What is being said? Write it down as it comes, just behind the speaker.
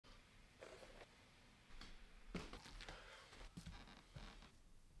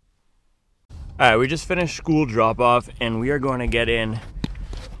All right, we just finished school drop-off and we are going to get in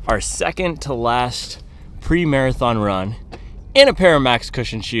our second to last pre-marathon run in a pair of Max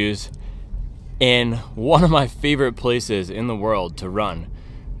Cushion shoes in one of my favorite places in the world to run,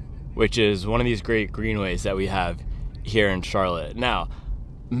 which is one of these great greenways that we have here in Charlotte. Now,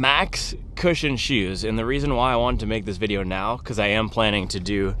 Max Cushion shoes, and the reason why I wanted to make this video now, because I am planning to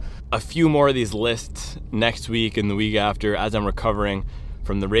do a few more of these lists next week and the week after as I'm recovering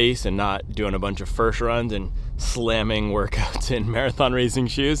from the race and not doing a bunch of first runs and slamming workouts in marathon racing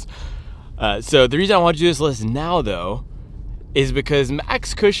shoes. So the reason I want to do this list now though is because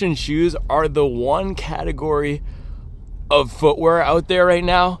Max Cushion shoes are the one category of footwear out there right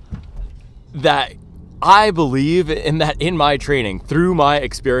now that I believe in, that in my training, through my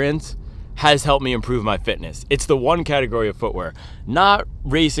experience, has helped me improve my fitness. It's the one category of footwear, not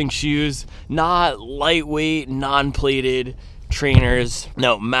racing shoes, not lightweight, non-plated trainers.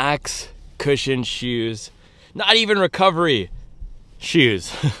 No, Max Cushion shoes, not even recovery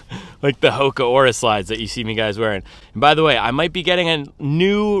shoes, like the Hoka Aura slides that you see me guys wearing. And by the way, I might be getting a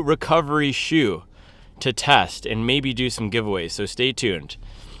new recovery shoe to test and maybe do some giveaways, so stay tuned.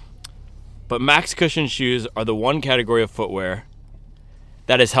 But Max Cushion shoes are the one category of footwear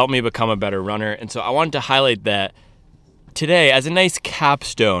that has helped me become a better runner. And so I wanted to highlight that today as a nice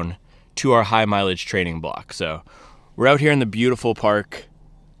capstone to our high mileage training block. So we're out here in the beautiful park.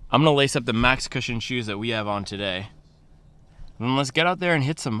 I'm gonna lace up the Max Cushion shoes that we have on today. And let's get out there and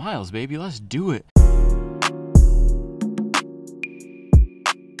hit some miles, baby. Let's do it.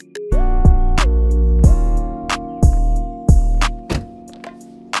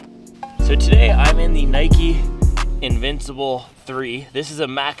 So today I'm in the Nike Invincible 3. This is a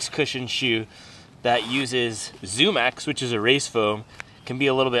Max Cushion shoe that uses ZoomX, which is a race foam. Can be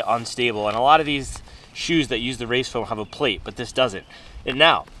a little bit unstable, and a lot of these shoes that use the race foam have a plate, but this doesn't. And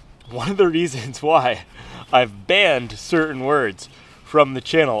now, one of the reasons why I've banned certain words from the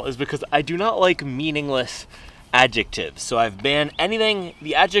channel is because I do not like meaningless adjectives. So I've banned anything,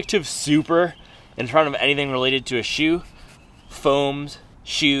 the adjective super in front of anything related to a shoe, foams,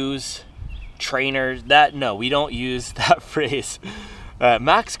 shoes, trainers, no, we don't use that phrase.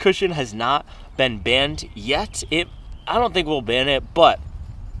 Max Cushion has not been banned yet. I don't think we'll ban it, but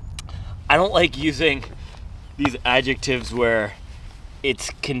I don't like using these adjectives where it's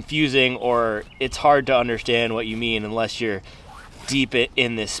confusing or it's hard to understand what you mean unless you're deep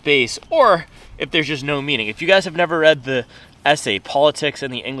in this space, or if there's just no meaning. If you guys have never read the essay Politics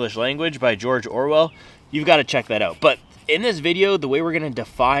and the English Language by George Orwell, you've got to check that out. But in this video, the way we're going to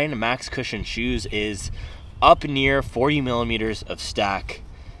define Max Cushion shoes is up near 40 millimeters of stack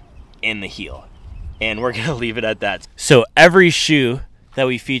in the heel. And we're going to leave it at that. So every shoe that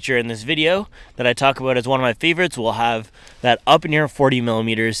we feature in this video that I talk about as one of my favorites will have that up near 40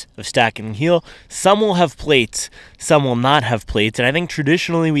 millimeters of stack in the heel. Some will have plates, some will not have plates. And I think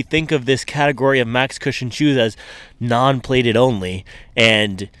traditionally we think of this category of Max Cushion shoes as non-plated only,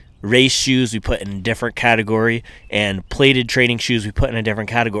 and race shoes we put in a different category, and plated training shoes we put in a different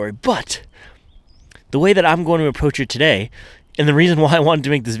category. But the way that I'm going to approach it today, and the reason why I wanted to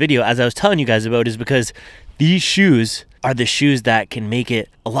make this video, as I was telling you guys about, is because these shoes are the shoes that can make it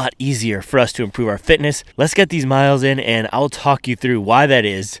a lot easier for us to improve our fitness. Let's get these miles in, and I'll talk you through why that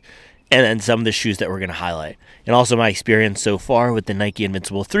is, and then some of the shoes that we're going to highlight. And also my experience so far with the Nike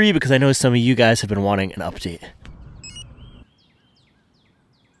Invincible 3, because I know some of you guys have been wanting an update.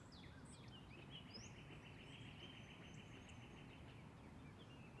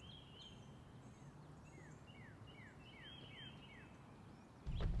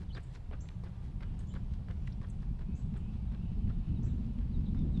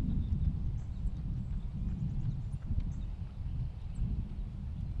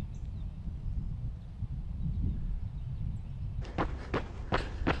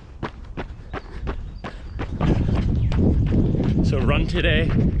 So run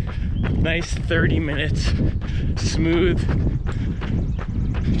today, nice 30 minutes, smooth,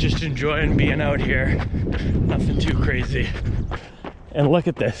 just enjoying being out here, nothing too crazy. And look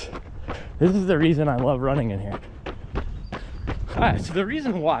at this. This is the reason I love running in here. Alright, so the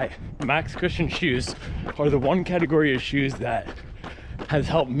reason why Max Cushion shoes are the one category of shoes that has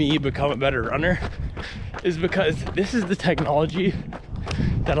helped me become a better runner is because this is the technology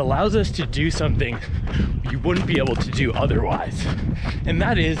that allows us to do something you wouldn't be able to do otherwise. And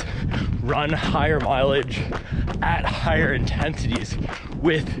that is run higher mileage at higher intensities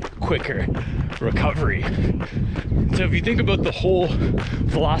with quicker recovery. So if you think about the whole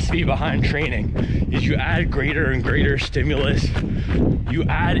philosophy behind training, is you add greater and greater stimulus, you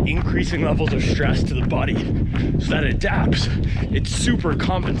add increasing levels of stress to the body so that it adapts, it super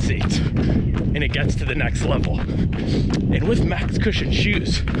compensates, and it gets to the next level. And with max cushion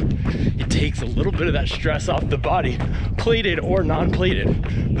shoes, it takes a little bit of that stress off the body, plated or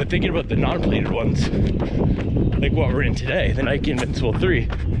non-plated. But thinking about the non-plated ones, like what we're in today, the Nike Invincible 3,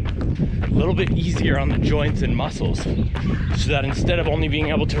 a little bit easier on the joints and muscles, so that instead of only being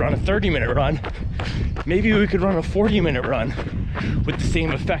able to run a 30-minute run, maybe we could run a 40-minute run with the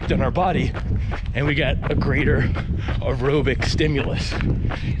same effect on our body, and we get a greater aerobic stimulus.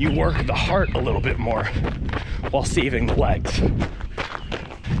 You work the heart a little bit more while saving the legs.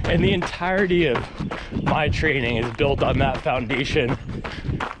 And the entirety of my training is built on that foundation,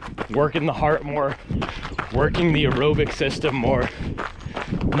 working the heart more, working the aerobic system more,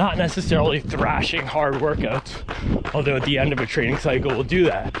 not necessarily thrashing hard workouts, although at the end of a training cycle we'll do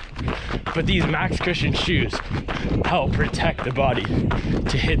that. But these max cushion shoes help protect the body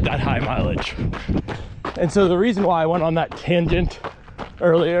to hit that high mileage. And so the reason why I went on that tangent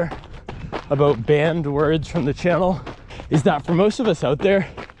earlier about banned words from the channel is that for most of us out there,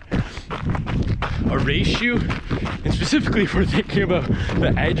 a race shoe, and specifically if we're thinking about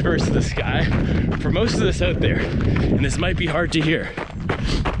the edge versus the sky, for most of us out there, and this might be hard to hear,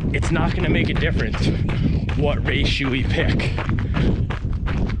 it's not going to make a difference what race shoe we pick.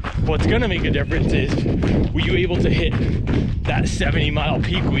 What's going to make a difference is, were you able to hit that 70-mile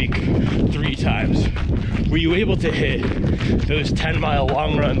peak week 3 times? Were you able to hit those 10-mile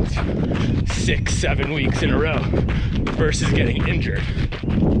long runs 6-7 weeks in a row versus getting injured?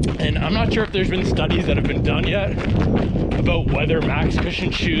 And I'm not sure if there's been studies that have been done yet about whether max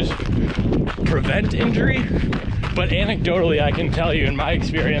cushion shoes prevent injury, but anecdotally I can tell you, in my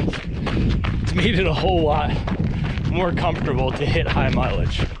experience, it's made it a whole lot more comfortable to hit high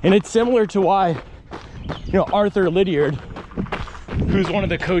mileage. And it's similar to why, you know, Arthur Lydiard, who's one of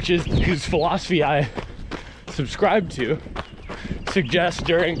the coaches whose philosophy I subscribe to, suggests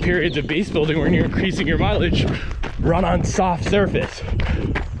during periods of base building when you're increasing your mileage, run on soft surface.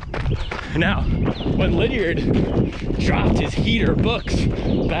 Now, when Lydiard dropped his heater books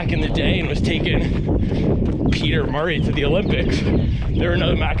back in the day and was taking Peter Murray to the Olympics, there were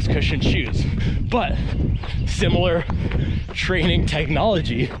no max cushion shoes. But similar training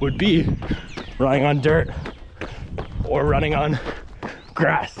technology would be running on dirt or running on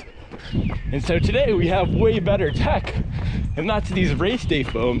grass. And so today we have way better tech, and that's these race day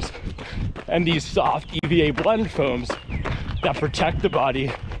foams and these soft EVA blend foams that protect the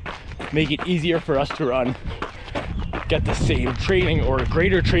body, make it easier for us to run, get the same training or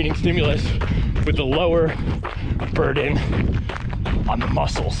greater training stimulus with a lower burden on the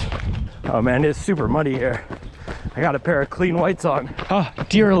muscles. Oh man, it's super muddy here. I got a pair of clean whites on. Oh,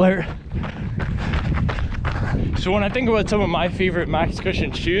 deer alert. So when I think about some of my favorite max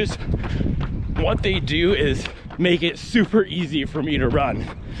cushion shoes, what they do is make it super easy for me to run.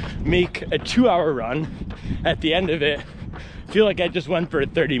 Make a 2-hour run, at the end of it, feel like I just went for a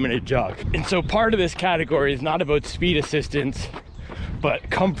 30-minute jog. And so part of this category is not about speed assistance, but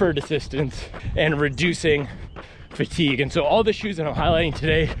comfort assistance and reducing fatigue. And so all the shoes that I'm highlighting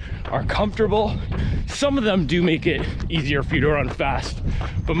today are comfortable. Some of them do make it easier for you to run fast,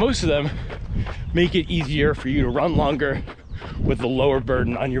 but most of them make it easier for you to run longer with a lower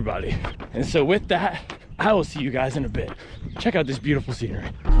burden on your body. And so with that, I will see you guys in a bit. Check out this beautiful scenery.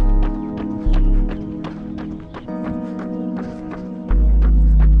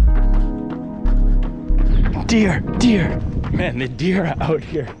 Deer, deer. Man, the deer out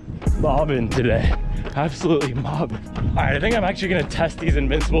here mobbing today. Absolutely mobbing. All right, I think I'm actually gonna test these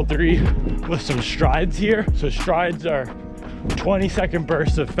Invincible 3 with some strides here. So strides are 20-second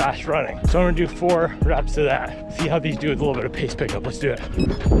bursts of fast running. So I'm gonna do 4 reps of that. See how these do with a little bit of pace pickup. Let's do it.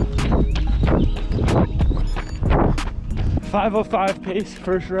 5:05 pace,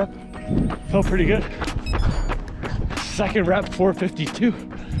 first rep. Felt pretty good. Second rep, 4:52.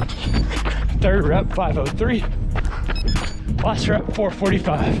 Third rep, 5:03. Last rep,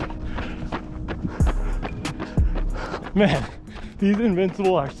 4:45. Man, these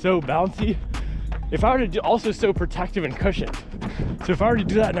Invincible are so bouncy. If I were to do, also so protective and cushioned. So if I were to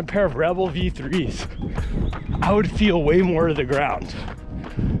do that in a pair of Rebel V3s, I would feel way more of the ground.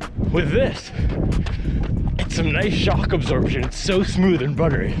 With this, it's some nice shock absorption. It's so smooth and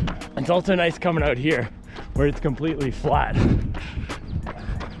buttery. It's also nice coming out here where it's completely flat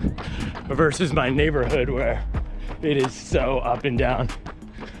versus my neighborhood where it is so up and down.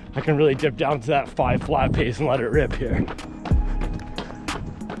 I can really dip down to that 5 flat pace and let it rip here.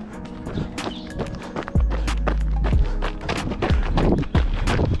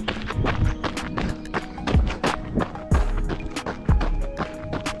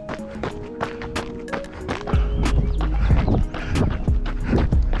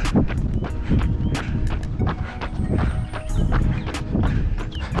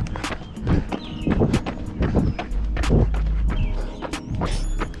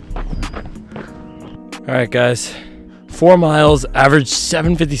 All right, guys, 4 miles, average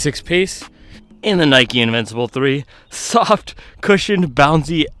 7:56 pace in the Nike Invincible 3. Soft, cushioned,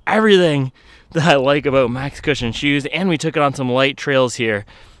 bouncy, everything that I like about Max Cushion shoes. And we took it on some light trails here.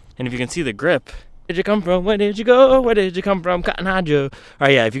 And if you can see the grip, where did you come from? Where did you go? Where did you come from? Cotton Eye Joe. All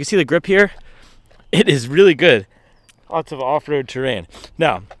right, yeah, if you can see the grip here, it is really good. Lots of off-road terrain.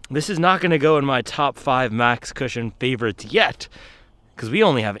 Now, this is not gonna go in my top 5 Max Cushion favorites yet, because we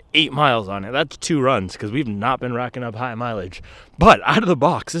only have 8 miles on it. That's 2 runs, because we've not been racking up high mileage. But out of the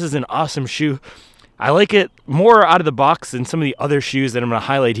box, this is an awesome shoe. I like it more out of the box than some of the other shoes that I'm gonna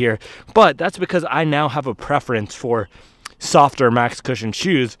highlight here, but that's because I now have a preference for softer Max Cushion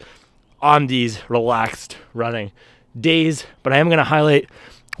shoes on these relaxed running days. But I am gonna highlight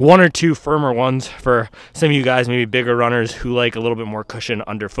 1 or 2 firmer ones for some of you guys, maybe bigger runners who like a little bit more cushion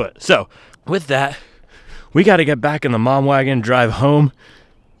underfoot. So with that, we got to get back in the mom wagon, drive home.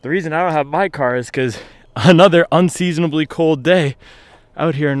 The reason I don't have my car is because another unseasonably cold day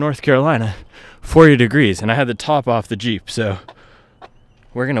out here in North Carolina, 40 degrees, and I had the top off the Jeep. So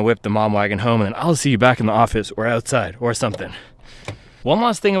we're gonna whip the mom wagon home, and then I'll see you back in the office or outside or something. One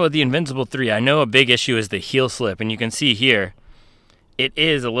last thing about the Invincible 3, I know a big issue is the heel slip, and you can see here, it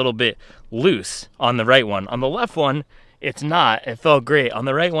is a little bit loose on the right one. On the left one, it's not. It felt great. On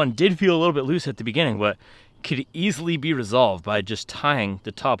the right one, did feel a little bit loose at the beginning, but could easily be resolved by just tying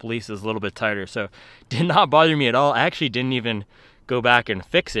the top laces a little bit tighter. So did not bother me at all. I actually didn't even go back and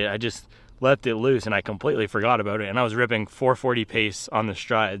fix it. I just left it loose and I completely forgot about it. And I was ripping 440 pace on the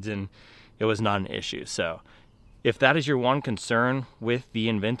strides and it was not an issue. So if that is your one concern with the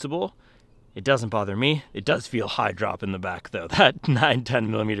Invincible, it doesn't bother me. It does feel high drop in the back though. That 9-10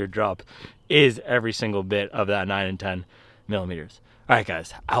 millimeter drop is every single bit of that 9 and 10 millimeters. All right,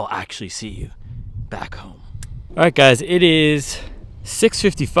 guys, I'll actually see you back home. All right, guys, it is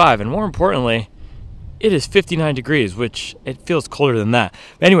 6:55, and more importantly, it is 59 degrees, which it feels colder than that.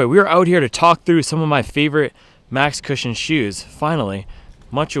 But anyway, we are out here to talk through some of my favorite Max Cushion shoes. Finally,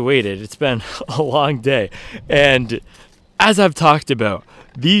 much awaited. It's been a long day. And as I've talked about,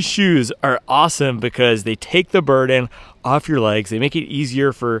 these shoes are awesome because they take the burden off your legs. They make it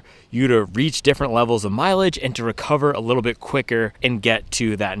easier for you to reach different levels of mileage and to recover a little bit quicker and get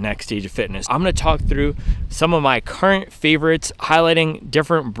to that next stage of fitness. I'm gonna talk through some of my current favorites, highlighting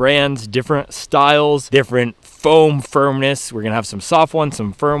different brands, different styles, different foam firmness. We're gonna have some soft ones,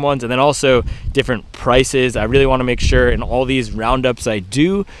 some firm ones, and then also different prices. I really wanna make sure in all these roundups I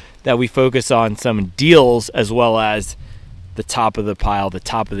do that we focus on some deals as well as the top of the pile, the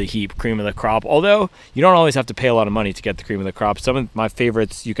top of the heap, cream of the crop. Although you don't always have to pay a lot of money to get the cream of the crop. Some of my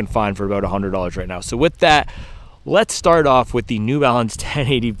favorites you can find for about $100 right now. So with that, let's start off with the New Balance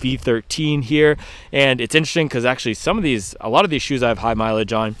 1080 V13 here. And it's interesting because actually a lot of these shoes I have high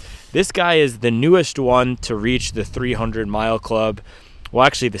mileage on. This guy is the newest one to reach the 300 mile club. Well,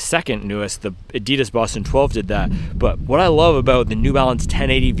 actually the second newest, the Adidas Boston 12 did that. But what I love about the New Balance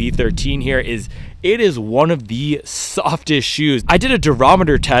 1080 V13 here is it is one of the softest shoes. I did a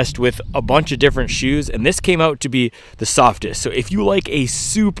durometer test with a bunch of different shoes and this came out to be the softest. So if you like a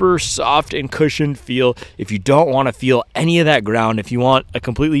super soft and cushioned feel, if you don't want to feel any of that ground, if you want a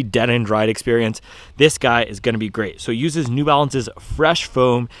completely dead end ride experience, this guy is going to be great. So it uses New Balance's Fresh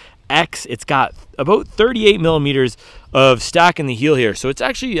Foam X. It's got about 38 millimeters of stack in the heel here. So it's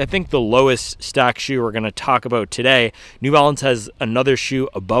actually, I think, the lowest stack shoe we're going to talk about today. New Balance has another shoe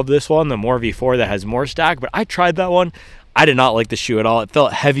above this one, the More V4, that has more stack, but I tried that one. I did not like the shoe at all. It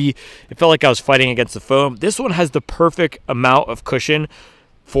felt heavy. It felt like I was fighting against the foam. This one has the perfect amount of cushion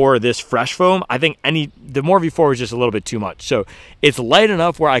for this Fresh Foam. I think the More V4 was just a little bit too much. So it's light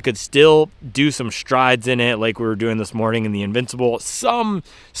enough where I could still do some strides in it like we were doing this morning in the Invincible. Some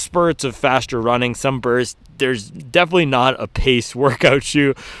spurts of faster running, some bursts. There's definitely not a pace workout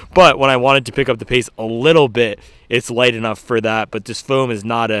shoe, but when I wanted to pick up the pace a little bit, it's light enough for that. But this foam is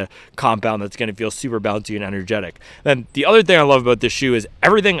not a compound that's going to feel super bouncy and energetic. Then the other thing I love about this shoe is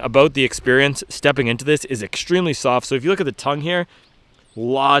everything about the experience stepping into this is extremely soft. So if you look at the tongue here,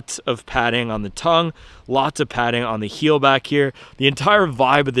 lots of padding on the tongue, lots of padding on the heel back here. The entire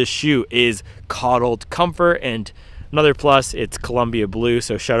vibe of this shoe is coddled comfort, and another plus, it's Columbia blue.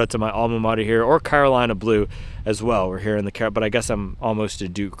 So shout out to my alma mater here, or Carolina blue as well. We're here in the but I guess I'm almost a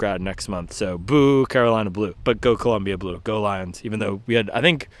Duke grad next month. So boo Carolina blue, but go Columbia blue, go Lions. Even though we had, I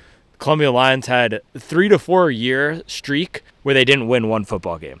think Columbia Lions had 3 to 4 year streak where they didn't win one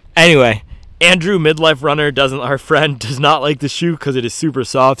football game. Anyway, Andrew, midlife runner, our friend, does not like the shoe because it is super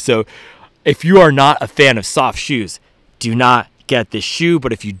soft. So if you are not a fan of soft shoes, do not get this shoe.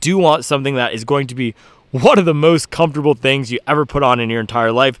 But if you do want something that is going to be one of the most comfortable things you ever put on in your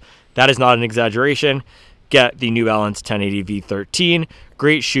entire life, That is not an exaggeration. Get the New Balance 1080 V13.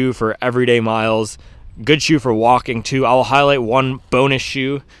 Great shoe for everyday miles. Good shoe for walking too. I'll highlight one bonus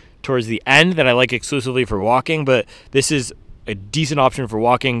shoe towards the end that I like exclusively for walking, but this is a decent option for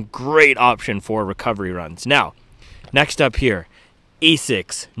walking. Great option for recovery runs. Now, next up here,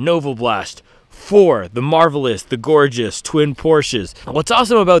 Asics Nova Blast 4, the marvelous, the gorgeous twin Porsches. What's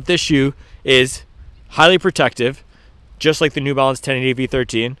awesome about this shoe is highly protective, just like the New Balance 1080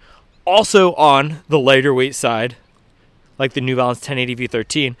 V13. Also on the lighter weight side, like the New Balance 1080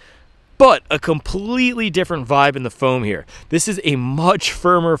 V13, but a completely different vibe in the foam here. This is a much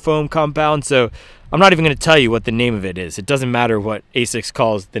firmer foam compound, so I'm not even going to tell you what the name of it is. It doesn't matter what Asics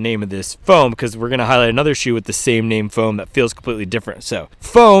calls the name of this foam, because we're going to highlight another shoe with the same name foam that feels completely different. So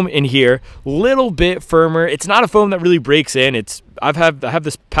foam in here, little bit firmer. It's not a foam that really breaks in. I have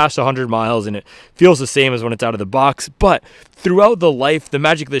this past 100 miles and it feels the same as when it's out of the box. But throughout the life, the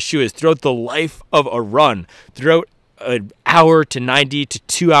magic of this shoe is throughout the life of a run, throughout an hour to 90 to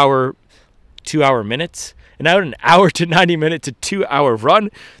 2 hour minutes, and out an hour to 90 minute to 2 hour run,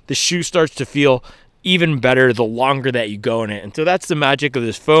 the shoe starts to feel even better the longer that you go in it. And so that's the magic of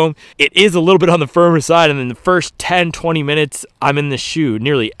this foam. It is a little bit on the firmer side, and in the first 10-20 minutes I'm in the shoe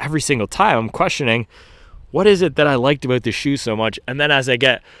nearly every single time, I'm questioning, what is it that I liked about the shoe so much? And then as I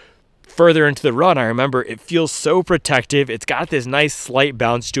get further into the run, I remember it feels so protective. It's got this nice slight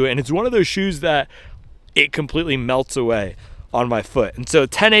bounce to it, and it's one of those shoes that it completely melts away on my foot. And so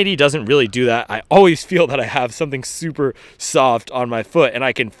 1080 doesn't really do that. I always feel that I have something super soft on my foot, and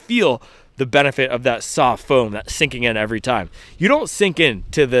I can feel the benefit of that soft foam that's sinking in every time. You don't sink in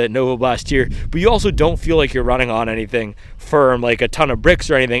to the Nova Blast here, but you also don't feel like you're running on anything firm, like a ton of bricks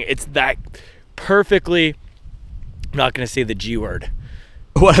or anything. It's that perfectly, I'm not going to say the G word.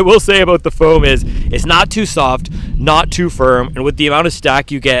 What I will say about the foam is it's not too soft, not too firm, and with the amount of stack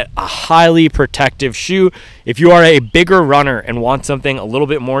you get a highly protective shoe. If you are a bigger runner and want something a little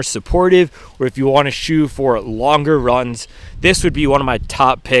bit more supportive, or if you want a shoe for longer runs, this would be one of my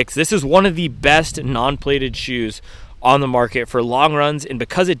top picks. This is one of the best non-plated shoes on the market for long runs, and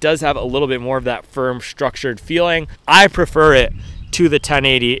because it does have a little bit more of that firm, structured feeling, I prefer it to the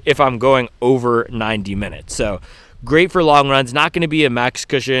 1080 if I'm going over 90 minutes. So great for long runs. Not going to be a max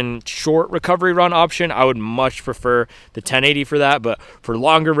cushion short recovery run option. I would much prefer the 1080 for that, but for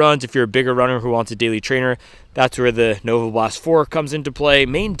longer runs, if you're a bigger runner who wants a daily trainer, that's where the Nova Blast 4 comes into play.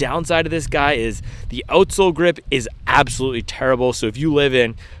 Main downside of this guy is the outsole grip is absolutely terrible. So if you live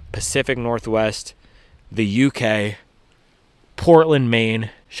in Pacific Northwest, the UK, Portland, Maine,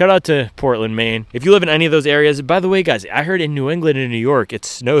 shout out to Portland, Maine. If you live in any of those areas, by the way, guys, I heard in New England and New York, it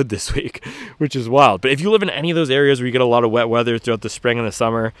snowed this week, which is wild. But if you live in any of those areas where you get a lot of wet weather throughout the spring and the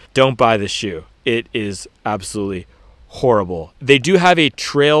summer, don't buy this shoe. It is absolutely horrible. They do have a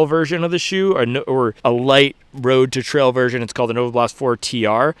trail version of the shoe, or a light road to trail version. It's called the Nova Blast 4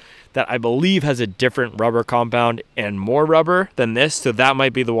 TR, that I believe has a different rubber compound and more rubber than this. So that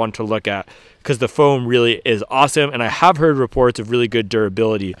might be the one to look at, because the foam really is awesome. And I have heard reports of really good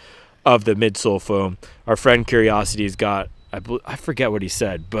durability of the midsole foam. Our friend Curiosity's got, I forget what he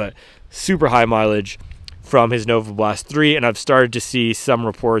said, but super high mileage from his Nova Blast 3. And I've started to see some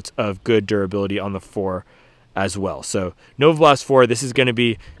reports of good durability on the 4 as well. So Nova Blast 4, this is going to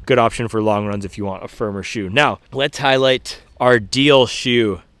be a good option for long runs if you want a firmer shoe. Now, let's highlight our deal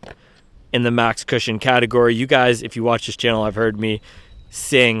shoe in the max cushion category. You guys, if you watch this channel, have heard me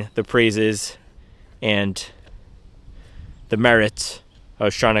sing the praises and the merits. I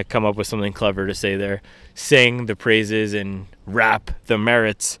was trying to come up with something clever to say there. Sing the praises and rap the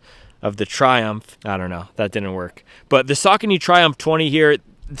merits of the Triumph. I don't know, that didn't work. But the Saucony Triumph 20 here,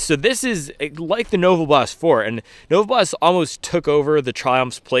 so this is like the Nova Blast 4, and Nova Blast almost took over the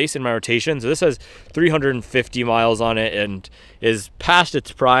Triumph's place in my rotation. So this has 350 miles on it and is past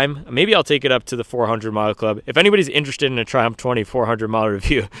its prime. Maybe I'll take it up to the 400 mile club. If anybody's interested in a Triumph 20 400 mile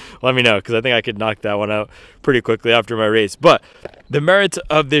review, let me know, because I think I could knock that one out pretty quickly after my race. But the merits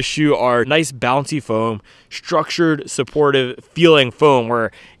of this shoe are nice bouncy foam, structured, supportive feeling foam,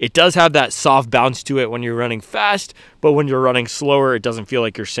 where it does have that soft bounce to it when you're running fast, but when you're running slower, it doesn't feel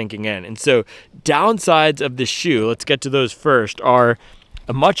like you're sinking in. And so downsides of the shoe, let's get to those first, are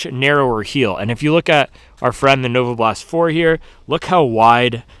a much narrower heel. And if you look at our friend the Nova Blast 4 here, look how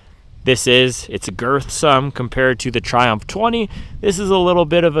wide this is. It's girthsome compared to the Triumph 20. This is a little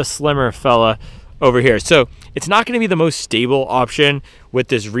bit of a slimmer fella over here. So it's not going to be the most stable option with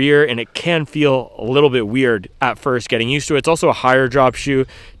this rear, and it can feel a little bit weird at first getting used to it. It's also a higher drop shoe,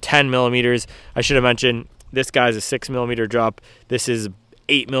 10 millimeters. I should have mentioned this guy's a 6 millimeter drop. This is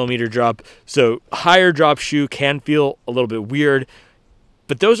 8 millimeter drop. So higher drop shoe can feel a little bit weird.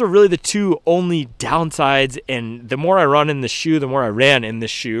 But those are really the two only downsides, and the more I run in the shoe, the more I ran in the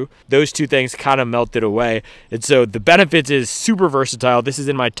shoe. Those two things kind of melted away. And so the benefits is super versatile. This is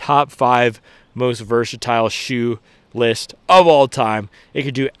in my top 5 most versatile shoe list of all time. It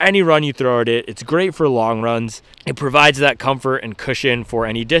could do any run you throw at it. It's great for long runs. It provides that comfort and cushion for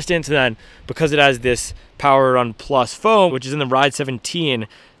any distance. And then because it has this Power Run Plus foam, which is in the Ride 17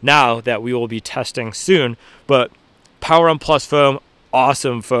 now that we will be testing soon, but Power Run Plus foam,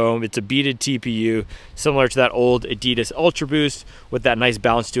 awesome foam. It's a beaded TPU, similar to that old Adidas Ultra Boost with that nice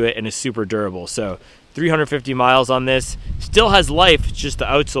bounce to it, and is super durable. So 350 miles on this. Still has life, it's just the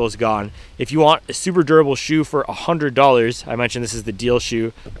outsole is gone. If you want a super durable shoe for $100, I mentioned this is the deal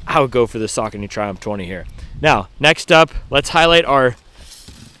shoe, I would go for the Saucony Triumph 20 here. Now, next up, let's highlight our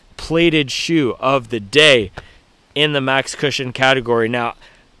plated shoe of the day in the max cushion category. Now,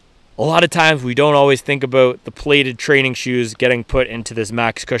 a lot of times we don't always think about the plated training shoes getting put into this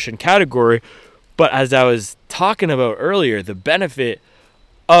max cushion category, but as I was talking about earlier, the benefit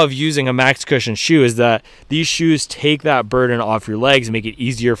of using a max cushion shoe is that these shoes take that burden off your legs, make it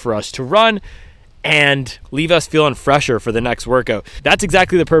easier for us to run, and leave us feeling fresher for the next workout. That's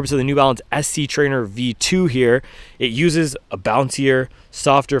exactly the purpose of the New Balance SC Trainer V2 here. It uses a bouncier,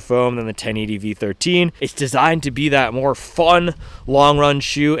 softer foam than the 1080 V13. It's designed to be that more fun long run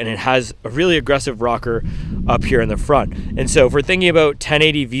shoe, and it has a really aggressive rocker up here in the front. And so if we're thinking about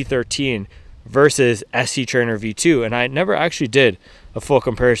 1080 V13 versus SC Trainer V2, and I never actually did a full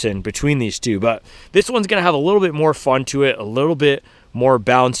comparison between these two, but this one's gonna have a little bit more fun to it, a little bit more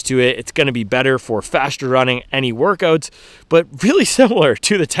bounce to it. It's gonna be better for faster running any workouts, but really similar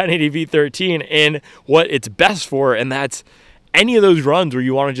to the 1080 V13 in what it's best for, and that's any of those runs where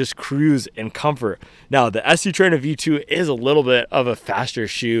you want to just cruise in comfort. Now, the SC Trainer V2 is a little bit of a faster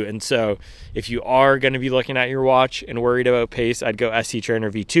shoe, and so if you are going to be looking at your watch and worried about pace, I'd go SC Trainer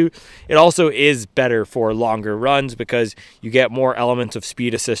V2. It also is better for longer runs because you get more elements of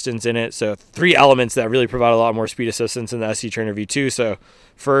speed assistance in it. So 3 elements that really provide a lot more speed assistance in the SC Trainer V2. So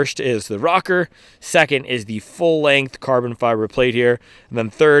first is the rocker, second is the full-length carbon fiber plate here, and then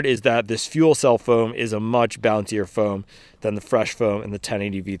third is that this fuel cell foam is a much bouncier foam than the fresh foam in the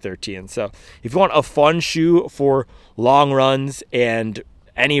 1080 V13. So if you want a fun shoe for long runs and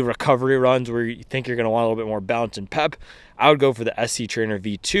any recovery runs where you think you're going to want a little bit more bounce and pep, I would go for the SC Trainer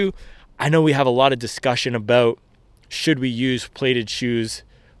V2. I know we have a lot of discussion about should we use plated shoes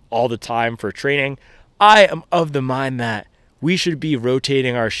all the time for training. I am of the mind that we should be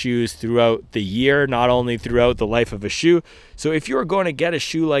rotating our shoes throughout the year, not only throughout the life of a shoe. So if you're going to get a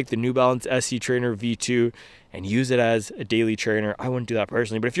shoe like the New Balance SC Trainer V2 and use it as a daily trainer, I wouldn't do that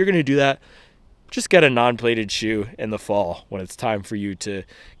personally. But if you're going to do that, just get a non-plated shoe in the fall when it's time for you to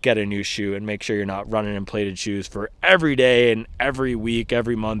get a new shoe, and make sure you're not running in plated shoes for every day and every week,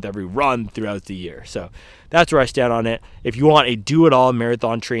 every month, every run throughout the year. So that's where I stand on it. If you want a do-it-all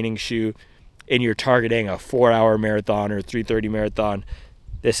marathon training shoe and you're targeting a 4-hour marathon or 3:30 marathon,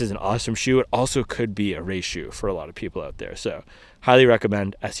 this is an awesome shoe. It also could be a race shoe for a lot of people out there. So highly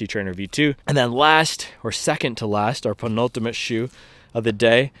recommend SC Trainer V2. And then last, or second to last, our penultimate shoe of the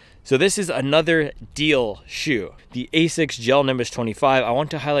day. So this is another deal shoe, the Asics Gel Nimbus 25. I want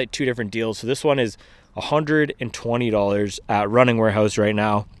to highlight 2 different deals. So this one is $120 at Running Warehouse right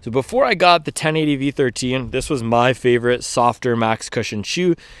now. So before I got the 1080 V13, this was my favorite softer max cushion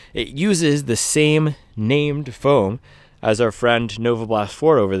shoe. It uses the same named foam as our friend Nova Blast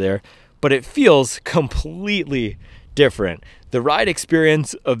 4 over there, but it feels completely different. The ride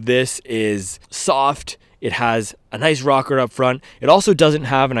experience of this is soft. It has a nice rocker up front. It also doesn't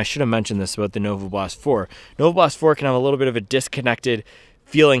have, and I should have mentioned this about the Nova Blast 4. Nova Blast 4 can have a little bit of a disconnected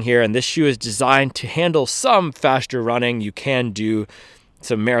feeling here, and this shoe is designed to handle some faster running. You can do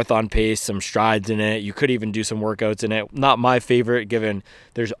some marathon pace, some strides in it. You could even do some workouts in it. Not my favorite, given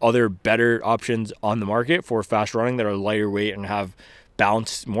there's other better options on the market for fast running that are lighter weight and have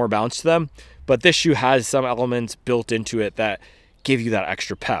more bounce to them. But this shoe has some elements built into it that give you that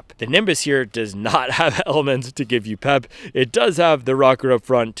extra pep. The Nimbus here does not have elements to give you pep. It does have the rocker up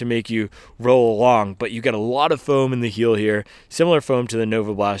front to make you roll along, but you get a lot of foam in the heel here, similar foam to the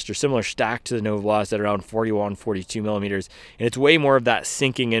Nova Blast, or similar stack to the Nova Blast at around 41, 42 millimeters, and it's way more of that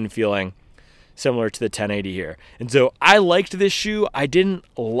sinking in feeling, similar to the 1080 here. And so I liked this shoe. I didn't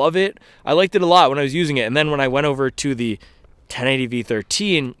love it. I liked it a lot when I was using it, and then when I went over to the 1080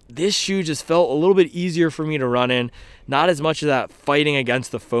 V13, this shoe just felt a little bit easier for me to run in. Not as much of that fighting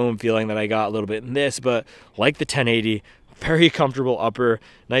against the foam feeling that I got a little bit in this, but like the 1080, very comfortable upper,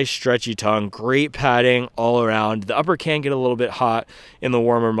 nice stretchy tongue, great padding all around. The upper can get a little bit hot in the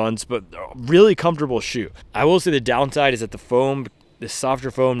warmer months, but really comfortable shoe. I will say the downside is that the foam This softer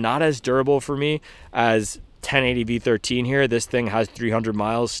foam, not as durable for me as 1080 V13 here. This thing has 300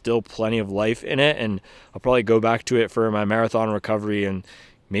 miles, still plenty of life in it, and I'll probably go back to it for my marathon recovery and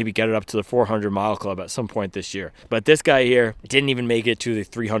maybe get it up to the 400 mile club at some point this year. But this guy here didn't even make it to the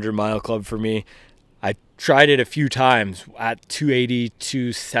 300 mile club for me. I tried it a few times at 280,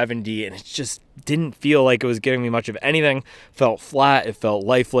 270, and it just didn't feel like it was giving me much of anything. Felt flat, it felt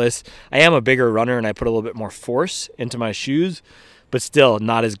lifeless. I am a bigger runner and I put a little bit more force into my shoes, but still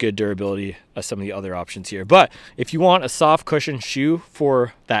not as good durability as some of the other options here. But if you want a soft cushion shoe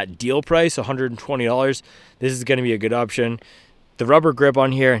for that deal price, $120, this is gonna be a good option. The rubber grip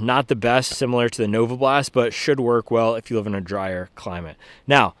on here, not the best, similar to the Nova Blast, but should work well if you live in a drier climate.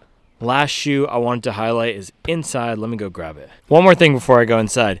 Now, last shoe I wanted to highlight is inside. Let me go grab it. One more thing before I go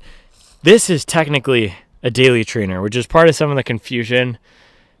inside. This is technically a daily trainer, which is part of some of the confusion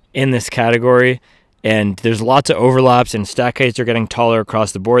in this category. And there's lots of overlaps and stack heights are getting taller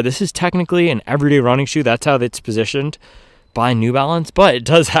across the board. This is technically an everyday running shoe. That's how it's positioned by New Balance, but it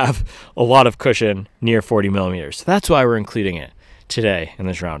does have a lot of cushion near 40 millimeters. So that's why we're including it today in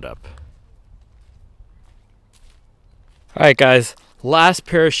this roundup. All right, guys, last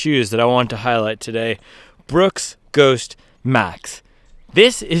pair of shoes that I want to highlight today, Brooks Ghost Max.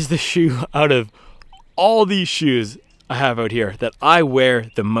 This is the shoe out of all these shoes I have out here that I wear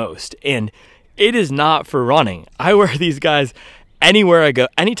the most, and it is not for running. I wear these guys anywhere I go,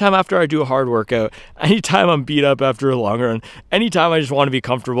 anytime after I do a hard workout, anytime I'm beat up after a long run, anytime I just want to be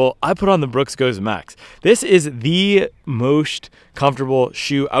comfortable, I put on the Brooks Ghost Max. This is the most comfortable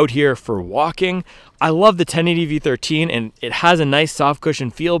shoe out here for walking. I love the 1080 V13 and it has a nice soft cushion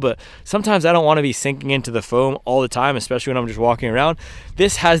feel, but sometimes I don't want to be sinking into the foam all the time, especially when I'm just walking around.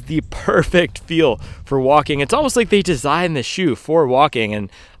 This has the perfect feel for walking. It's almost like they designed the shoe for walking, and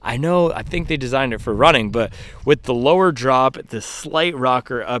I think they designed it for running, but with the lower drop, the slight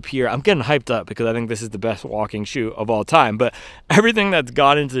rocker up here, I'm getting hyped up because I think this is the best walking shoe of all time. But everything that's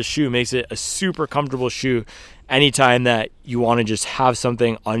gone into the shoe makes it a super comfortable shoe anytime that you want to just have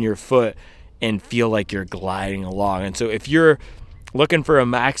something on your foot and feel like you're gliding along. And so if you're looking for a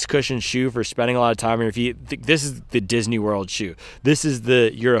max cushion shoe for spending a lot of time on your feet, this is the Disney World shoe. This is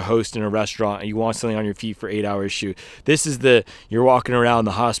the you're a host in a restaurant and you want something on your feet for 8 hours shoe. This is the you're walking around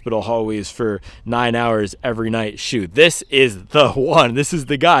the hospital hallways for 9 hours every night shoe. This is the one. This is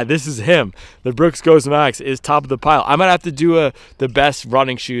the guy. This is him. The Brooks Ghost Max is top of the pile. I might have to do the best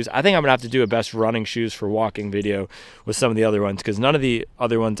running shoes. I think I'm gonna have to do a best running shoes for walking video with some of the other ones, because none of the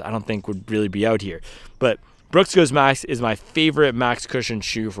other ones I don't think would really be out here. But Brooks Ghost Max is my favorite max cushion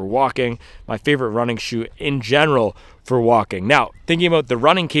shoe for walking, my favorite running shoe in general for walking. Now, thinking about the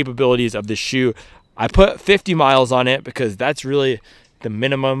running capabilities of the shoe, I put 50 miles on it because that's really the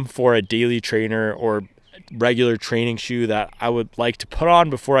minimum for a daily trainer or regular training shoe that I would like to put on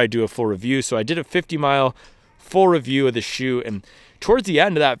before I do a full review. So I did a 50-mile full review of the shoe, and towards the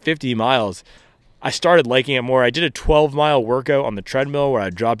end of that 50 miles, I started liking it more. I did a 12-mile workout on the treadmill where I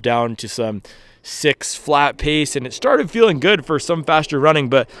dropped down to some 6 flat pace, and it started feeling good for some faster running,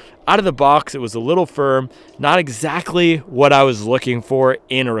 but out of the box it was a little firm, not exactly what I was looking for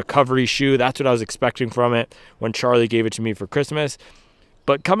in a recovery shoe. That's what I was expecting from it when Charlie gave it to me for Christmas.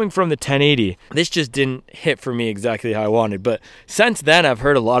 But coming from the 1080, this just didn't hit for me exactly how I wanted. But since then, I've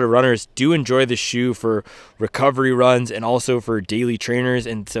heard a lot of runners do enjoy the shoe for recovery runs and also for daily trainers.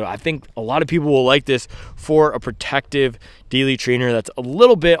 And so I think a lot of people will like this for a protective daily trainer that's a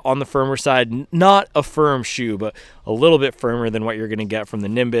little bit on the firmer side. Not a firm shoe, but a little bit firmer than what you're going to get from the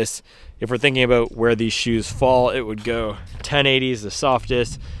Nimbus. If we're thinking about where these shoes fall, it would go 1080 is the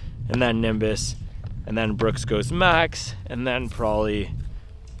softest, and then Nimbus, and then Brooks Ghost Max, and then probably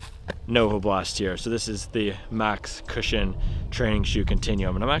Nova Blast here. So this is the max cushion training shoe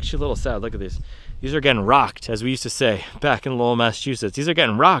continuum, and I'm actually a little sad. Look at these. These are getting rocked, as we used to say back in Lowell, Massachusetts. These are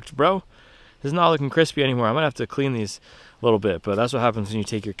getting rocked, bro. This is not looking crispy anymore. I might have to clean these a little bit, but that's what happens when you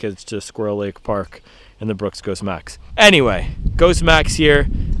take your kids to Squirrel Lake Park in the Brooks Ghost Max. Anyway, Ghost Max here.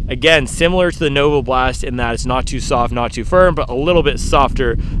 Again, similar to the Nova Blast in that it's not too soft, not too firm, but a little bit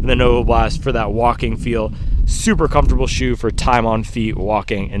softer than the Nova Blast for that walking feel. Super comfortable shoe for time on feet,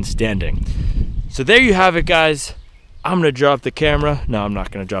 walking and standing. So there you have it, guys. I'm gonna drop the camera. No, I'm not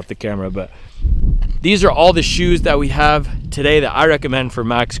gonna drop the camera, but these are all the shoes that we have today that I recommend for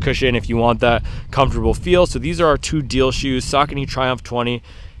max cushion if you want that comfortable feel. So these are our 2 deal shoes, Saucony Triumph 20,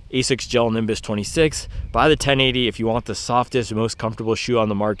 Asics Gel Nimbus 26. Buy the 1080 if you want the softest, most comfortable shoe on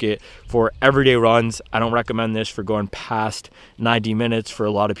the market for everyday runs. I don't recommend this for going past 90 minutes. For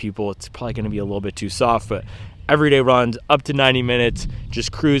a lot of people, it's probably gonna be a little bit too soft, but everyday runs up to 90 minutes,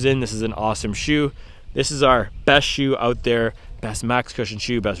 just cruising. This is an awesome shoe. This is our best shoe out there best max cushion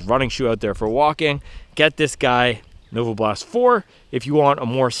shoe, best running shoe out there for walking. Get this guy, Nova Blast 4, if you want a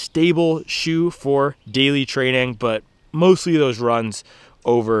more stable shoe for daily training, but mostly those runs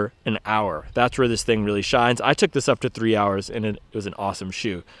over an hour. That's where this thing really shines. I took this up to 3 hours and it was an awesome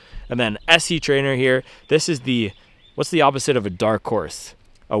shoe. And then SC Trainer here. This is the, what's the opposite of a dark horse?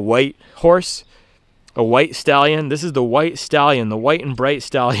 A white horse? A white stallion. This is the white stallion, the white and bright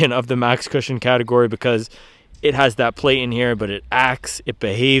stallion of the max cushion category, because it has that plate in here, but it acts, it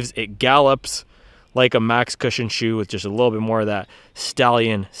behaves, it gallops like a max cushion shoe with just a little bit more of that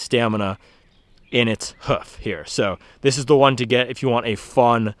stallion stamina in its hoof here. So this is the one to get if you want a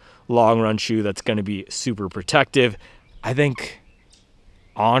fun long run shoe that's going to be super protective. I think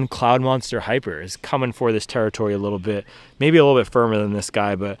On Cloud Monster Hyper is coming for this territory a little bit, maybe a little bit firmer than this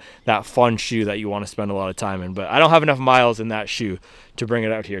guy, but that fun shoe that you want to spend a lot of time in. But I don't have enough miles in that shoe to bring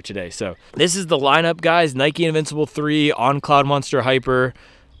it out here today. So this is the lineup, guys. Nike Invincible 3, On Cloud Monster Hyper,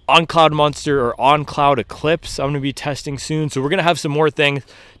 On Cloud Monster, or On Cloud Eclipse I'm going to be testing soon. So we're going to have some more things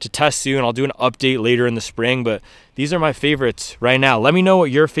to test soon. I'll do an update later in the spring, but these are my favorites right now. Let me know what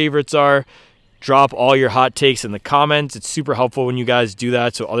your favorites are. Drop all your hot takes in the comments. It's super helpful when you guys do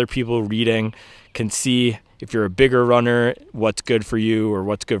that, so other people reading can see if you're a bigger runner, what's good for you or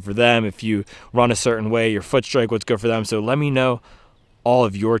what's good for them. If you run a certain way, your foot strike, what's good for them. So let me know all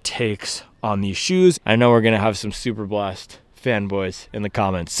of your takes on these shoes. I know we're going to have some Super Blast fanboys in the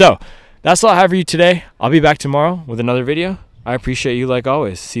comments. So that's all I have for you today. I'll be back tomorrow with another video. I appreciate you like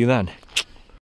always. See you then.